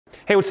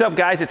Hey, what's up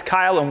guys? It's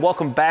Kyle and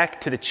welcome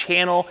back to the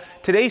channel.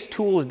 Today's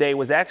Tools Day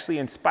was actually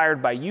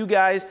inspired by you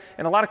guys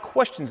and a lot of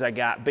questions I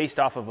got based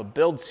off of a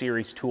build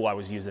series tool I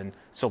was using.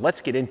 So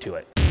let's get into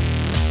it.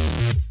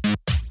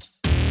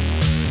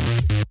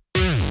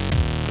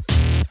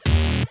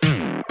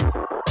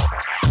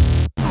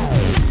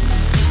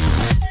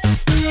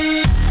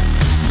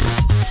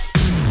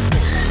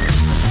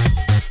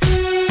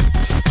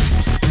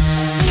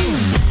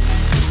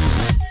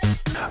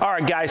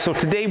 Alright guys, so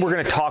today we're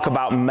going to talk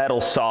about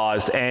metal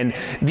saws, and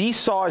these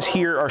saws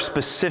here are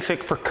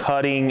specific for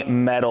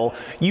cutting metal.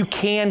 You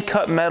can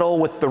cut metal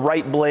with the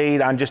right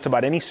blade on just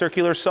about any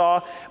circular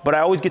saw, but I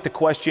always get the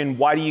question,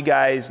 why do you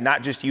guys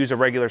not just use a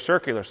regular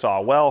circular saw?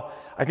 Well,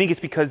 I think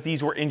it's because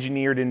these were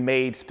engineered and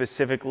made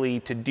specifically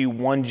to do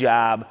one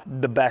job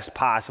the best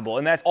possible,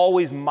 and that's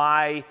always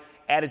my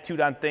attitude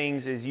on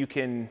things. Is you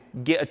can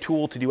get a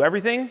tool to do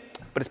everything,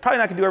 but it's probably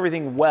not going to do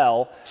everything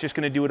well. It's just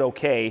going to do it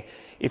okay.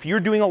 If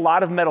you're doing a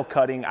lot of metal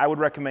cutting, I would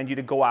recommend you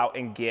to go out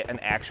and get an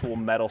actual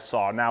metal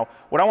saw. Now,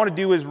 what I want to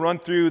do is run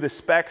through the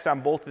specs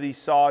on both of these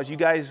saws. You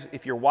guys,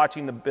 if you're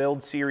watching the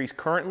build series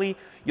currently,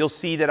 you'll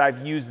see that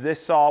I've used this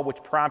saw,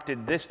 which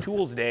prompted this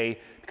Tools Day,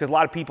 because a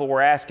lot of people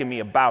were asking me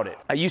about it.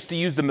 I used to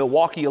use the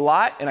Milwaukee a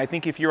lot, and I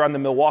think if you're on the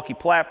Milwaukee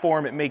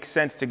platform, it makes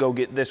sense to go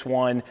get this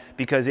one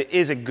because it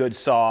is a good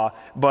saw,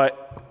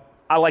 but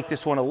I like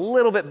this one a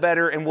little bit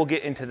better, and we'll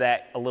get into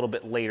that a little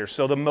bit later.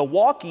 So the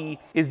Milwaukee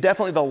is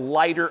definitely the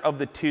lighter of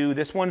the two.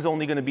 This one's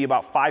only going to be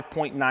about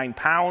 5.9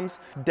 pounds.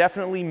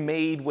 Definitely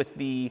made with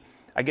the,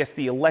 I guess,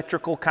 the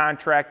electrical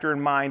contractor in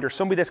mind, or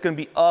somebody that's going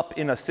to be up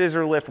in a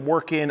scissor lift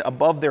working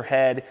above their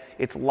head.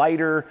 It's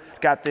lighter. It's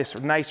got this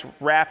nice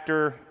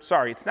rafter.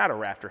 Sorry, it's not a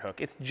rafter hook.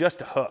 It's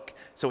just a hook.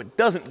 So it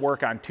doesn't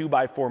work on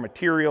 2x4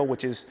 material,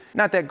 which is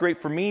not that great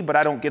for me, but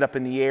I don't get up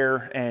in the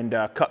air and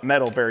cut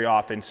metal very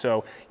often.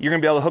 So you're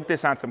going to be able to hook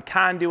this on some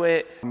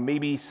conduit,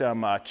 maybe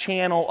some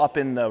channel up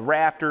in the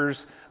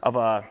rafters of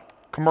a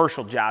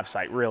commercial job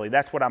site, really.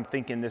 That's what I'm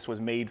thinking this was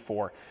made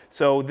for.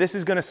 So this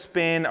is going to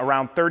spin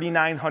around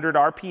 3,900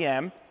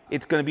 RPM.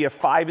 It's going to be a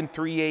 5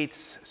 3/8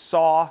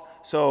 saw.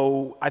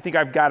 So I think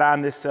I've got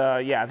on this,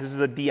 this is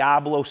a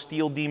Diablo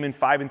Steel Demon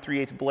 5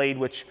 3/8 blade,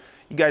 which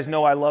you guys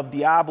know I love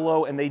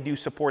Diablo, and they do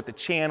support the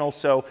channel.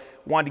 So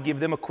wanted to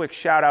give them a quick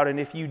shout out. And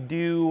if you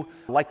do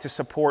like to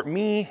support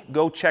me,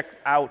 go check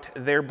out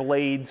their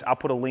blades. I'll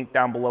put a link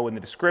down below in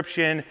the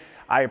description.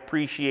 I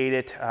appreciate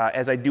it,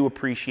 as I do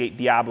appreciate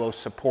Diablo's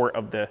support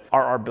of the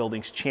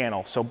RRBuildings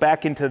channel. So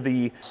back into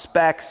the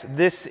specs,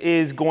 this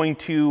is going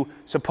to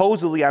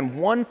supposedly on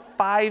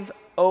 150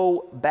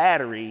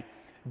 battery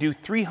do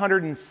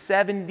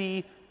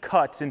 370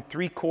 cuts in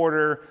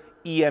 3/4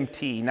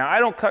 EMT. Now I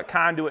don't cut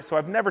conduit, so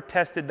I've never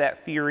tested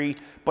that theory,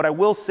 but I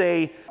will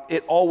say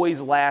it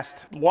always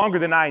lasts longer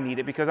than I need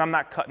it because I'm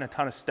not cutting a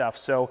ton of stuff.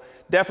 So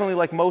definitely,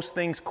 like most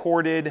things,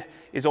 corded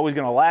is always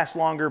going to last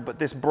longer, but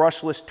this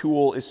brushless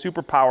tool is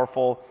super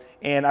powerful,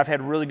 and I've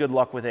had really good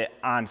luck with it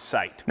on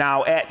site.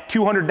 Now at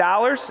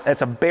 $200,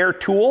 that's a bare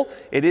tool.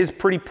 It is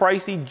pretty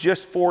pricey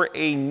just for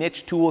a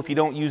niche tool if you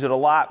don't use it a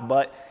lot,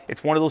 but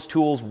it's one of those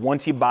tools,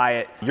 once you buy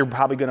it, you're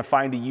probably going to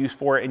find a use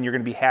for it, and you're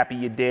going to be happy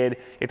you did.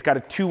 It's got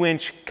a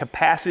 2-inch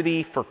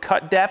capacity for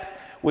cut depth,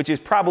 which is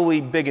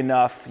probably big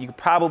enough. You could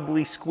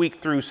probably squeak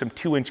through some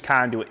 2-inch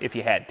conduit if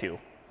you had to.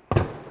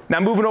 Now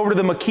moving over to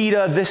the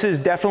Makita, this is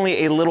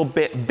definitely a little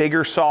bit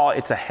bigger saw.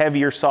 It's a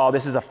heavier saw.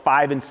 This is a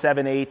 5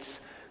 7/8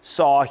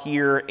 saw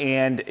here,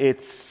 and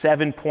it's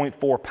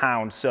 7.4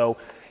 pounds. So,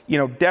 you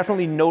know,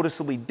 definitely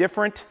noticeably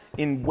different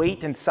in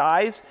weight and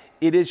size.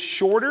 It is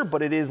shorter,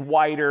 but it is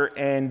wider,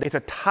 and it's a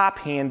top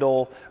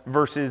handle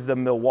versus the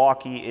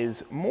Milwaukee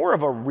is more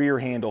of a rear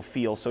handle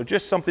feel. So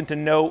just something to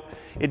note.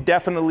 It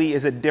definitely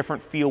is a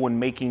different feel when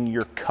making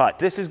your cut.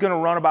 This is going to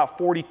run about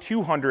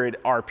 4,200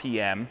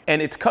 RPM,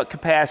 and its cut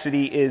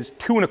capacity is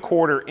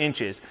 2¼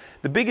 inches.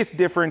 The biggest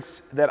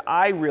difference that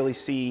I really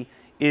see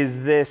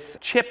is this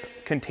chip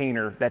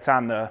container that's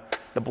on the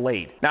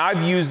blade. Now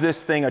I've used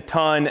this thing a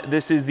ton.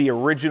 This is the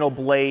original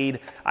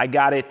blade. I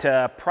got it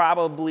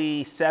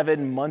probably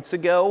 7 months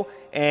ago,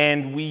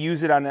 and we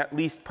use it on at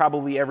least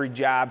probably every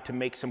job to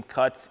make some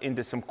cuts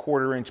into some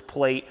 1/4-inch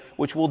plate,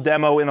 which we'll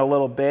demo in a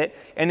little bit.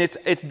 And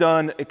it's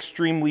done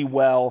extremely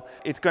well.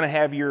 It's gonna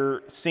have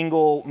your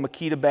single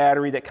Makita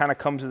battery that kind of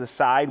comes to the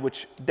side,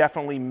 which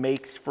definitely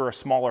makes for a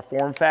smaller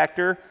form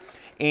factor.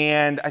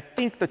 And I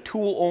think the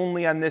tool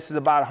only on this is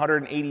about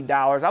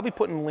 $180. I'll be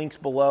putting links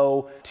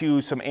below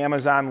to some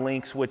Amazon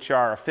links, which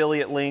are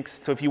affiliate links.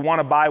 So if you want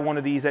to buy one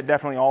of these, that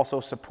definitely also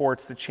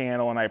supports the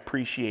channel, and I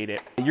appreciate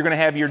it. You're going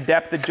to have your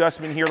depth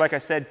adjustment here. Like I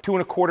said,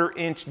 2¼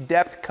 inch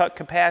depth cut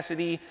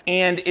capacity.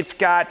 And it's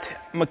got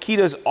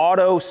Makita's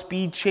auto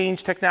speed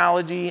change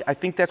technology. I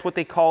think that's what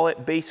they call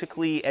it.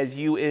 Basically, as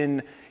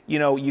you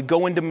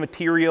go into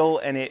material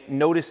and it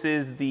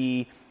notices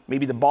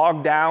maybe the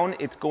bog down,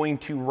 it's going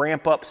to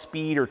ramp up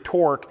speed or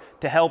torque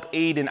to help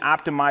aid in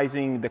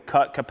optimizing the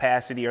cut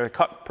capacity or the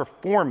cut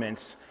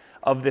performance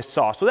of this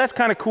saw. So that's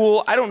kind of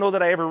cool. I don't know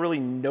that I ever really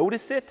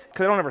notice it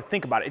because I don't ever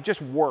think about it. It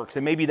just works,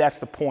 and maybe that's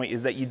the point,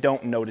 is that you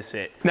don't notice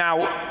it.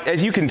 Now,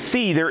 as you can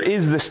see, there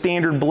is the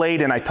standard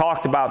blade, and I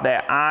talked about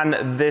that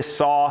on this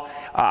saw.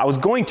 I was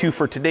going to,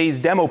 for today's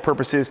demo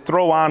purposes,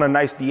 throw on a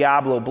nice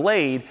Diablo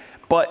blade,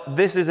 but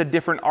this is a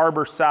different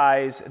arbor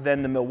size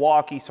than the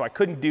Milwaukee, so I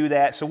couldn't do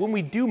that. So when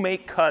we do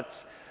make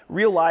cuts,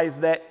 realize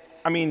that,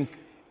 I mean,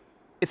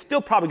 it's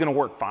still probably gonna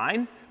work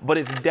fine, but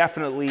it's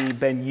definitely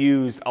been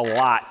used a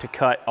lot to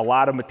cut a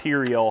lot of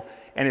material,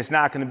 and it's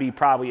not gonna be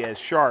probably as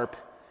sharp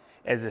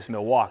as this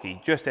Milwaukee,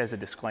 just as a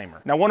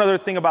disclaimer. Now, one other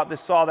thing about this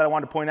saw that I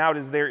want to point out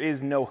is there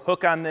is no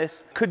hook on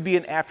this. Could be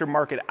an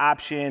aftermarket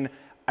option.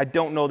 I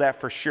don't know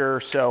that for sure,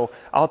 so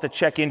I'll have to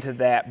check into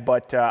that.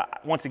 But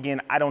once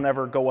again, I don't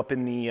ever go up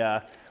in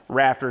the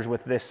rafters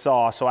with this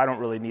saw, so I don't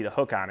really need a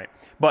hook on it.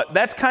 But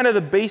that's kind of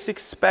the basic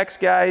specs,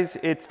 guys.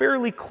 It's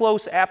fairly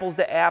close apples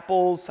to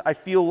apples. I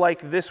feel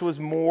like this was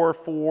more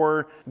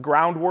for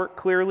groundwork,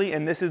 clearly,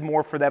 and this is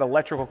more for that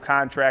electrical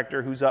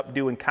contractor who's up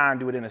doing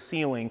conduit in a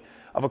ceiling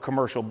of a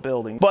commercial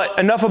building. But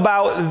enough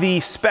about the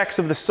specs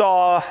of the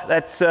saw.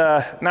 That's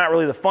not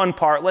really the fun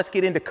part. Let's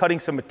get into cutting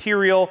some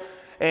material,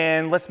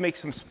 and let's make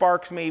some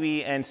sparks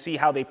maybe and see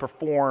how they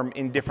perform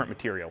in different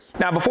materials.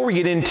 Now, before we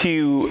get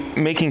into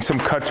making some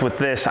cuts with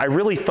this, I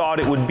really thought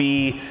it would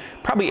be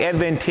probably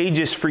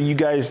advantageous for you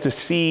guys to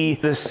see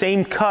the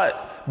same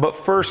cut, but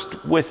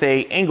first with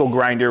a angle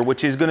grinder,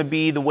 which is gonna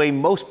be the way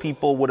most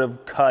people would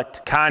have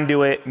cut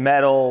conduit,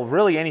 metal,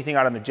 really anything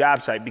out on the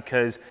job site,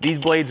 because these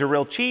blades are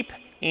real cheap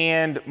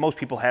and most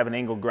people have an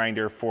angle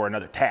grinder for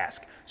another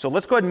task. So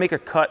let's go ahead and make a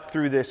cut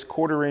through this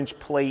 1/4 inch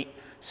plate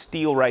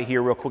steel right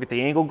here real quick at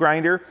the angle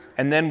grinder,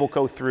 and then we'll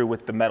go through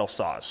with the metal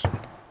saws.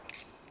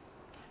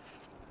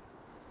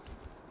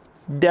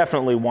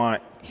 Definitely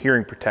want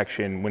hearing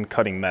protection when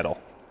cutting metal.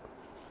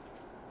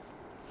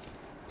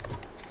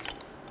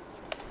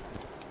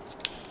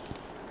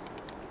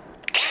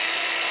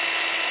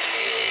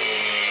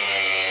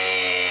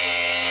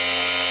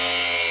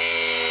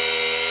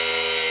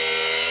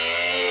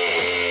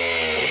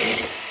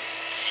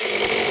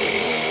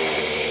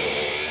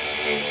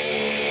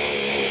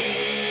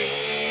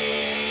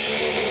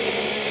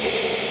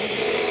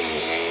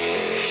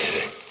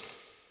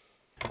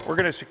 We're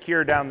going to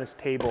secure down this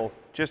table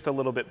just a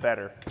little bit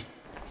better.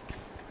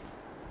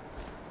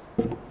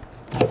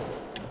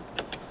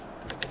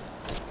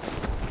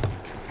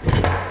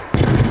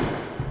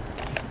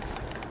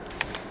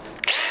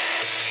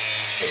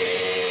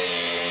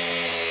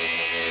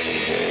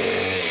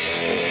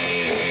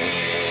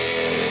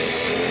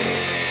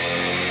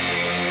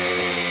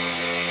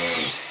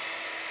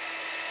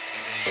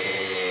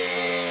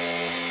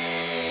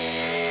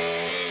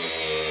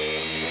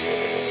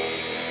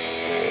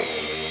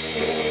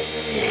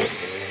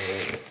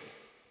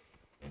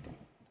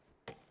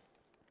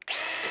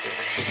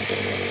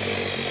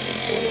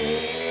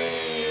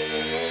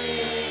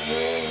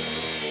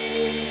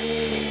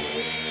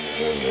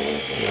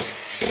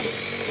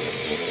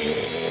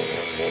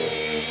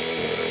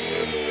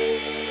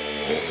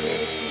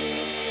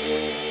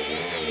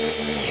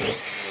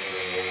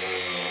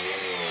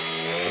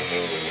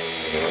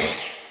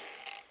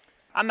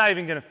 I'm not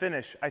even gonna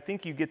finish. I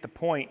think you get the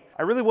point.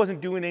 I really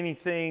wasn't doing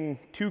anything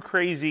too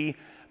crazy,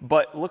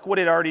 but look what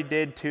it already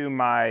did to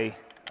my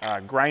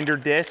grinder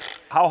disc.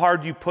 How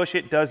hard you push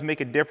it does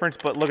make a difference,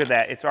 but look at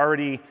that. It's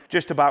already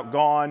just about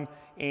gone,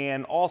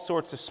 and all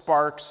sorts of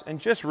sparks, and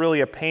just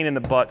really a pain in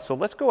the butt. So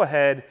let's go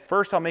ahead.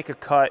 First, I'll make a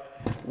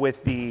cut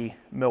with the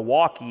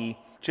Milwaukee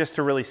just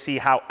to really see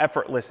how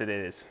effortless it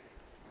is.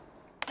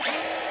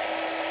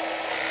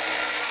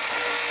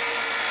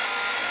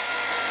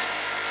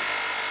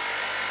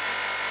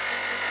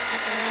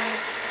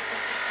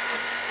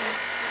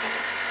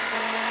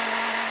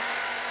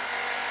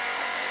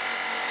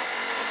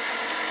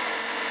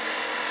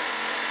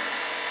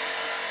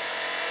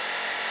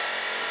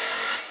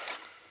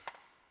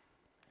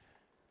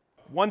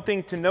 One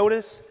thing to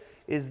notice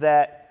is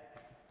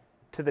that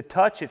to the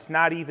touch, it's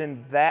not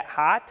even that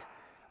hot.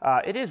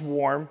 It is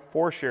warm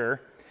for sure,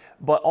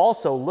 but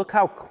also look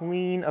how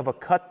clean of a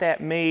cut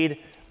that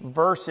made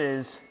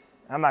versus,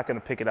 I'm not gonna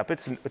pick it up,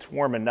 it's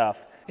warm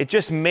enough. It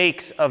just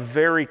makes a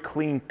very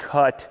clean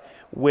cut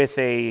with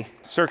a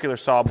circular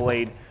saw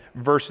blade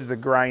versus the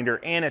grinder,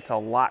 and it's a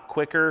lot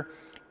quicker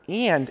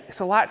and it's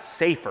a lot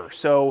safer.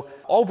 So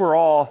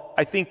overall,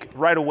 I think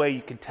right away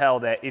you can tell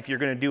that if you're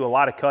gonna do a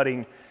lot of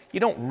cutting, you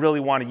don't really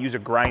want to use a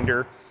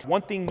grinder.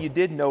 One thing you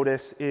did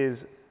notice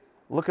is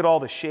look at all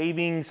the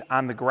shavings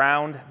on the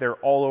ground. They're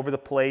all over the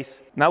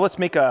place. Now let's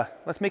make a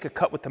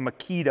cut with the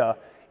Makita.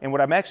 And what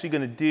I'm actually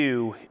going to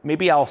do,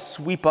 maybe I'll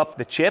sweep up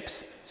the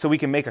chips so we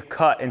can make a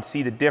cut and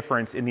see the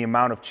difference in the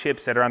amount of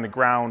chips that are on the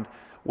ground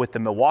with the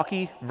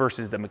Milwaukee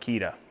versus the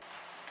Makita.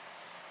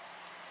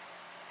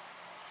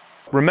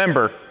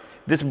 Remember,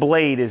 this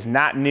blade is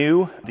not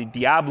new. The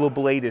Diablo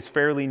blade is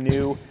fairly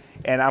new.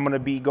 And I'm gonna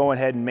be going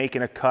ahead and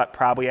making a cut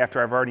probably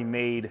after I've already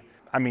made,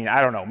 I mean,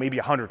 I don't know, maybe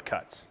 100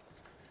 cuts.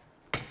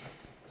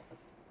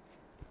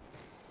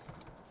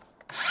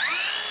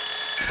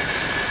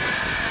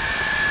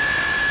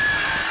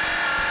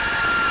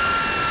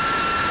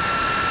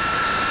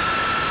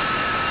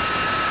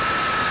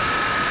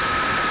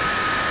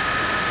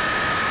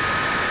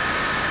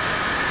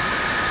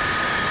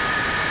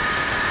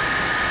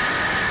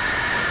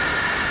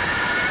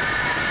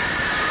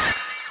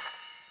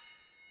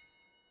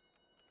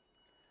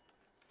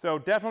 So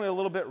definitely a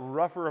little bit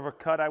rougher of a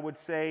cut, I would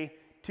say.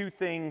 Two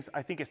things,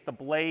 I think it's the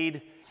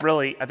blade.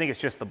 Really, I think it's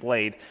just the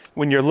blade.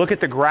 When you look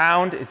at the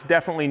ground, it's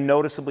definitely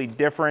noticeably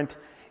different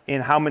in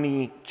how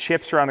many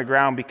chips are on the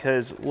ground,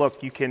 because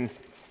look, you can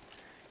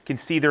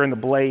see they're in the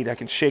blade. I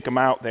can shake them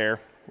out there,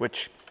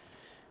 which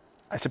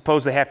I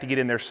suppose they have to get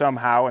in there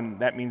somehow, and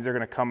that means they're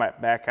gonna come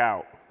back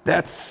out.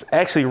 That's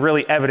actually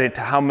really evident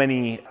to how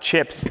many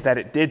chips that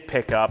it did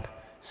pick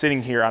up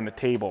sitting here on the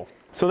table.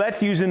 So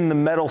that's using the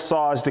metal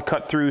saws to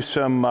cut through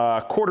some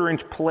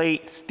 1/4-inch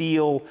plate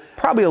steel,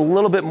 probably a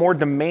little bit more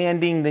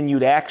demanding than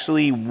you'd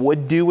actually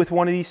would do with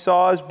one of these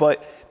saws,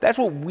 but that's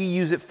what we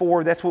use it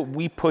for. That's what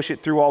we push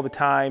it through all the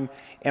time.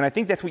 And I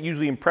think that's what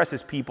usually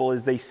impresses people,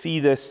 is they see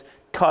this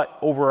cut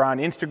over on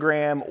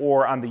Instagram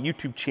or on the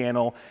YouTube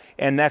channel,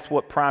 and that's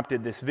what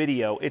prompted this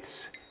video.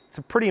 It's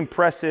a pretty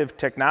impressive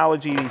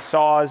technology, these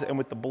saws, and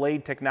with the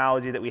blade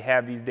technology that we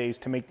have these days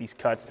to make these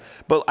cuts.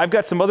 But I've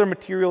got some other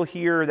material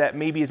here that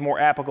maybe is more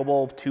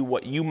applicable to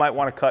what you might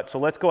want to cut. So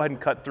let's go ahead and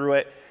cut through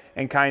it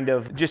and kind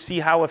of just see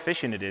how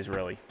efficient it is,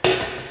 really.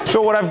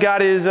 So what I've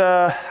got is,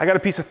 I got a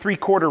piece of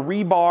 3/4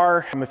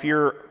 rebar. If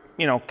you're,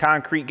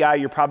 concrete guy,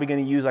 you're probably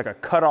going to use like a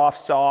cut-off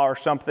saw or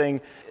something.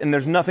 And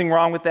there's nothing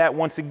wrong with that.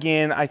 Once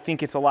again, I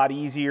think it's a lot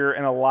easier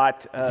and a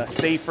lot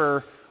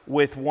safer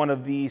with one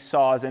of these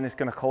saws, and it's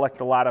going to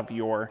collect a lot of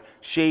your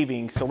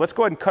shavings. So let's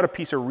go ahead and cut a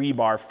piece of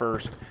rebar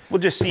first. We'll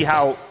just see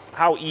how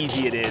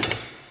easy it is.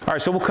 All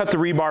right, so we'll cut the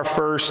rebar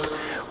first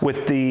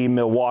with the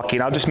Milwaukee,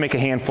 and I'll just make a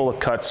handful of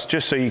cuts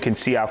just so you can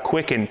see how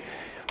quick and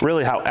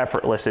really how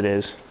effortless it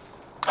is.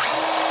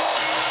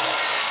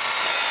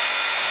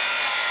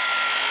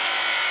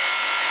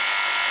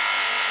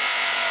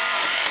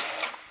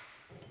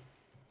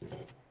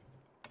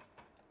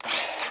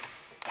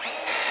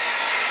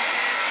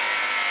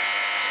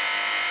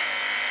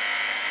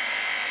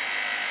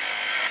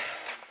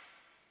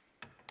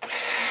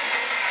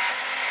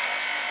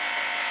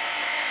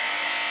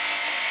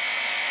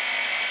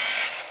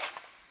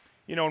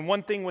 And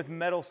one thing with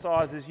metal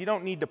saws is you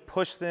don't need to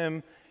push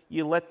them.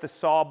 You let the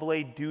saw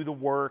blade do the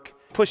work.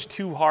 Push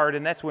too hard,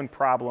 and that's when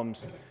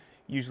problems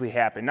usually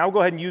happen. Now we'll go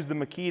ahead and use the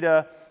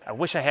Makita. I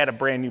wish I had a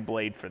brand new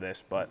blade for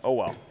this, but oh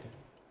well.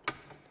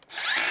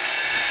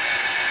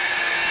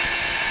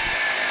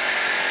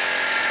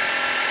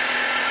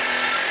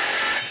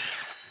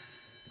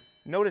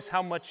 Notice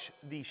how much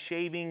the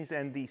shavings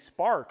and the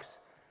sparks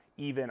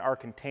even are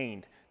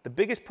contained. The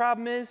biggest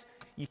problem is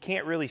you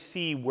can't really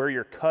see where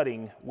you're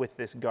cutting with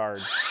this guard.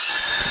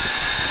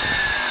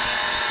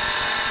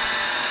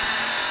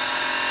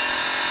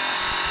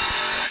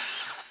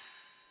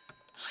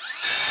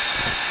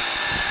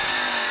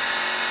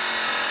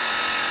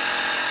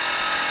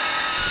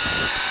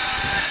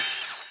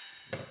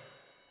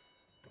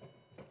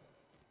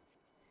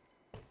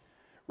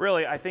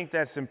 Really, I think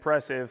that's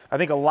impressive. I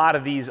think a lot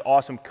of these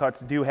awesome cuts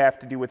do have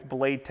to do with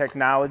blade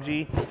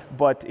technology,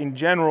 but in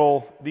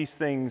general, these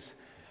things,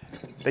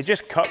 they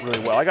just cut really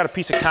well. I got a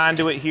piece of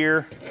conduit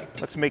here.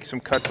 Let's make some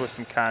cuts with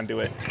some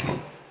conduit.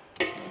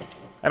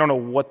 I don't know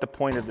what the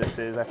point of this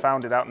is. I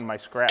found it out in my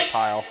scrap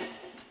pile.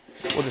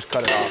 We'll just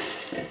cut it off.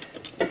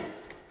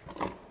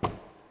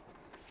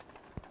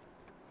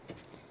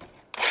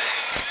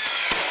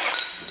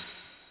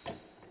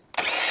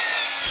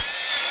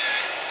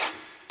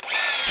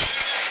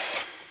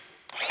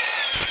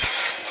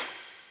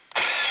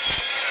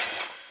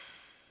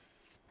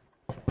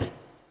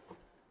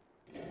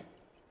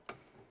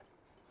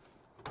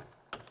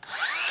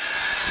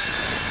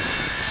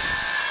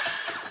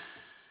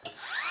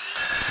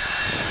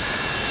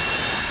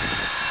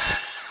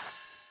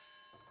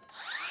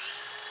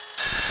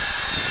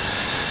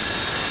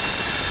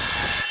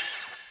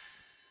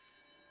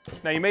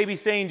 Now you may be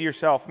saying to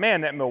yourself,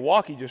 man, that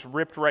Milwaukee just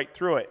ripped right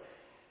through it.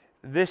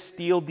 This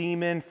steel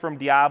demon from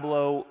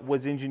Diablo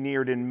was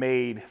engineered and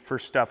made for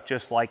stuff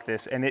just like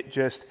this. And it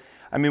just,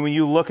 I mean, when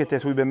you look at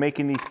this, we've been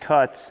making these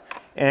cuts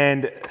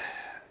and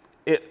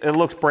it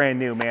looks brand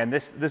new, man.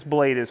 This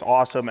blade is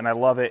awesome and I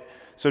love it.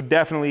 So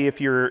definitely if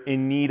you're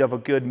in need of a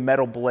good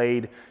metal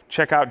blade,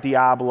 check out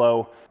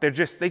Diablo.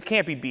 They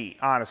can't be beat,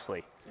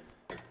 honestly.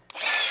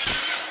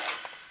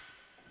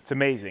 It's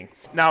amazing.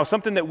 Now,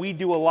 something that we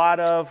do a lot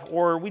of,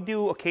 or we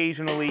do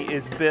occasionally,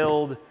 is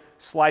build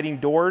sliding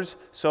doors.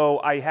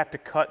 So I have to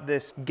cut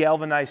this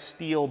galvanized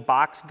steel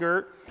box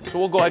girt. So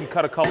we'll go ahead and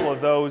cut a couple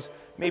of those,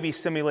 maybe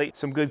simulate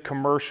some good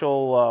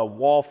commercial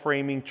wall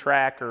framing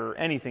track or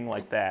anything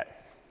like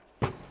that.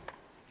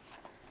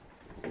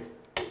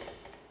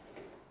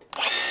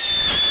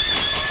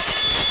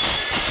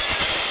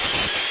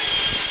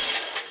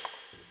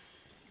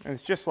 And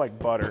it's just like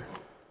butter.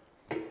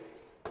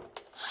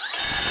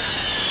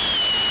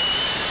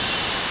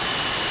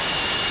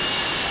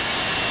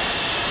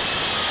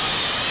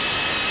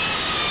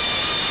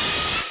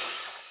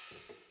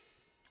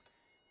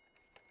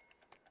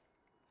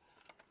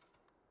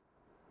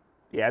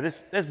 Yeah,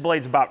 this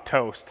blade's about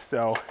toast,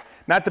 so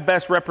not the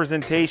best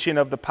representation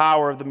of the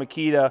power of the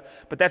Makita,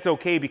 but that's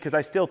okay because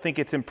I still think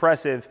it's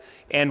impressive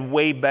and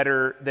way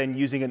better than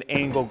using an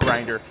angle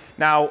grinder.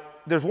 Now,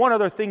 there's one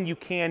other thing you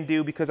can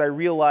do, because I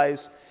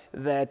realize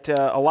that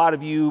a lot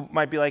of you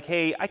might be like,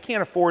 hey, I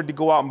can't afford to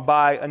go out and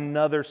buy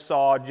another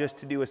saw just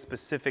to do a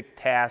specific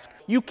task.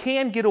 You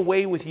can get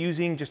away with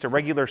using just a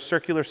regular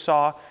circular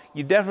saw.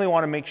 You definitely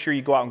want to make sure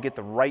you go out and get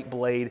the right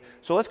blade.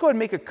 So let's go ahead and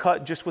make a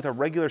cut just with a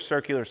regular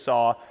circular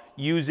saw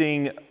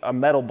using a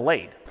metal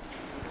blade.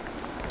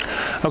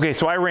 Okay,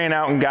 so I ran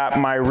out and got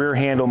my rear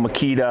handle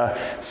Makita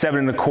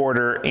 7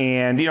 1/4,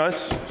 and you know,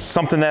 it's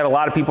something that a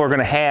lot of people are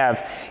gonna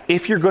have.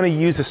 If you're gonna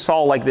use a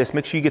saw like this,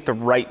 make sure you get the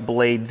right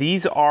blade.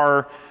 These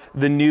are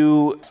the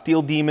new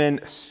Steel Demon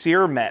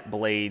Cermet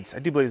blades. I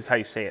do believe this is how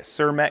you say it,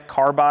 Cermet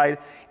Carbide.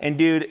 And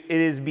dude, it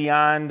is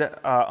beyond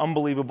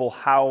unbelievable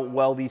how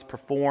well these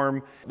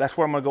perform. That's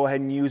what I'm gonna go ahead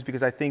and use,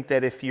 because I think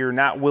that if you're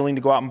not willing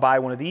to go out and buy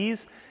one of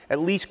these, at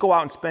least go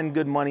out and spend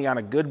good money on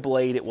a good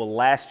blade. It will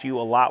last you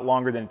a lot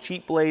longer than a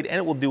cheap blade, and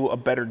it will do a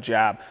better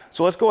job.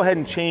 So let's go ahead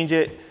and change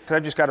it, because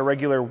I've just got a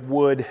regular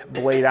wood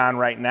blade on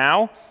right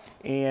now.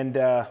 And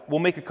we'll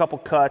make a couple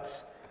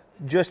cuts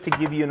just to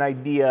give you an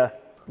idea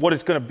what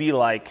it's gonna be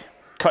like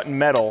cutting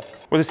metal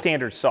with a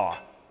standard saw.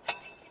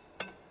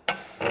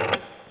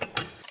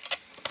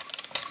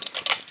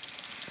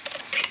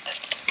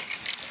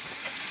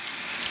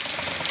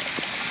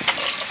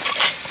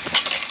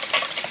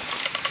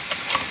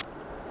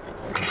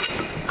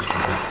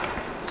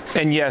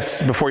 And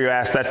yes, before you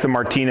ask, that's the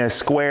Martinez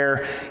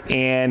square,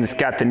 and it's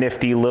got the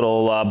nifty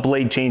little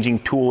blade changing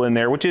tool in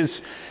there, which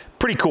is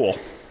pretty cool.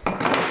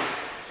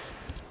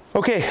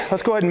 Okay,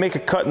 let's go ahead and make a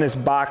cut in this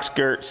box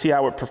skirt, see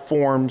how it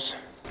performs.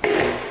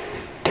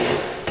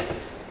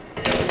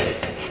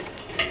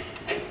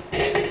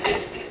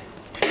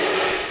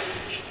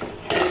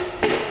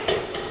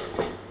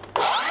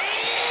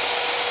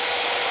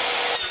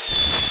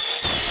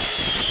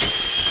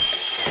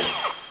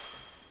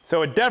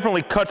 So it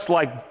definitely cuts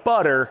like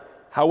butter.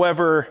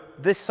 However,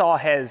 this saw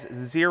has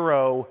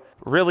zero,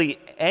 really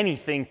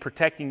anything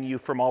protecting you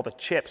from all the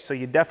chips. So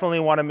you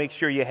definitely want to make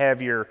sure you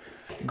have your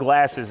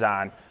glasses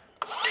on.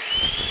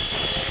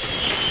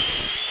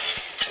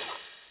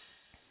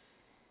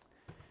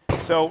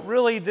 So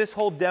really, this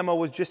whole demo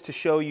was just to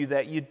show you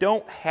that you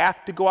don't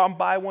have to go out and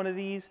buy one of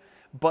these,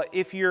 but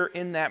if you're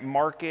in that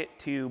market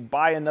to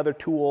buy another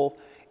tool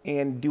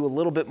and do a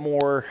little bit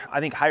more, I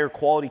think, higher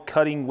quality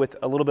cutting with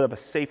a little bit of a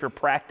safer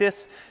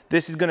practice,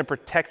 this is gonna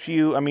protect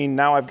you. I mean,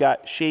 now I've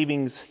got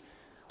shavings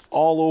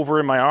all over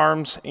in my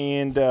arms,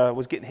 and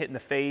was getting hit in the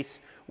face,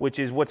 which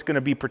is what's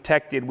gonna be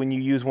protected when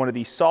you use one of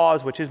these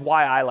saws, which is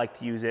why I like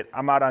to use it.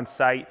 I'm out on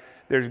site,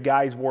 there's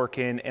guys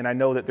working, and I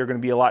know that they're gonna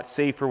be a lot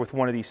safer with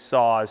one of these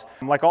saws.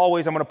 Like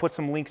always, I'm gonna put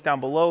some links down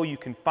below. You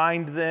can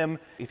find them.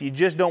 If you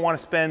just don't wanna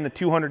spend the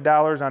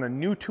 $200 on a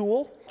new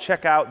tool,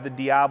 check out the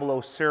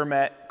Diablo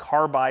Cermet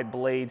Carbide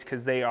Blades,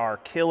 because they are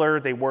killer,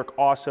 they work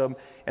awesome,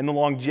 and the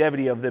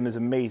longevity of them is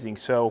amazing.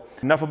 So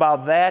enough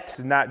about that. It's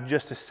not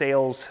just a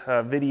sales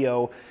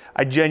video.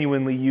 I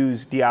genuinely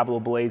use Diablo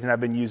Blades, and I've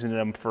been using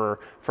them for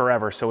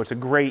forever. So it's a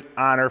great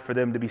honor for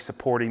them to be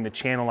supporting the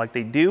channel like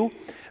they do.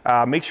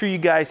 Make sure you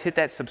guys hit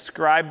that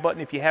subscribe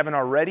button if you haven't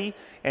already,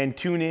 and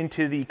tune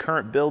into the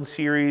current build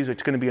series.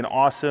 It's gonna be an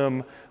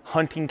awesome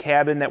hunting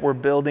cabin that we're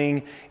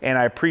building, and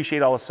I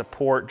appreciate all the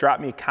support. Drop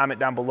me a comment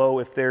down below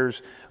if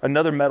there's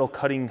another metal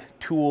cutting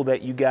tool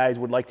that you guys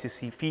would like to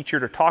see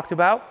featured or talked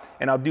about,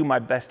 and I'll do my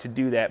best to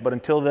do that. But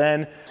until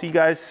then, see you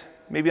guys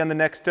maybe on the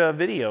next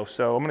video.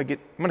 So I'm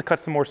gonna cut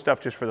some more stuff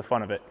just for the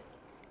fun of it.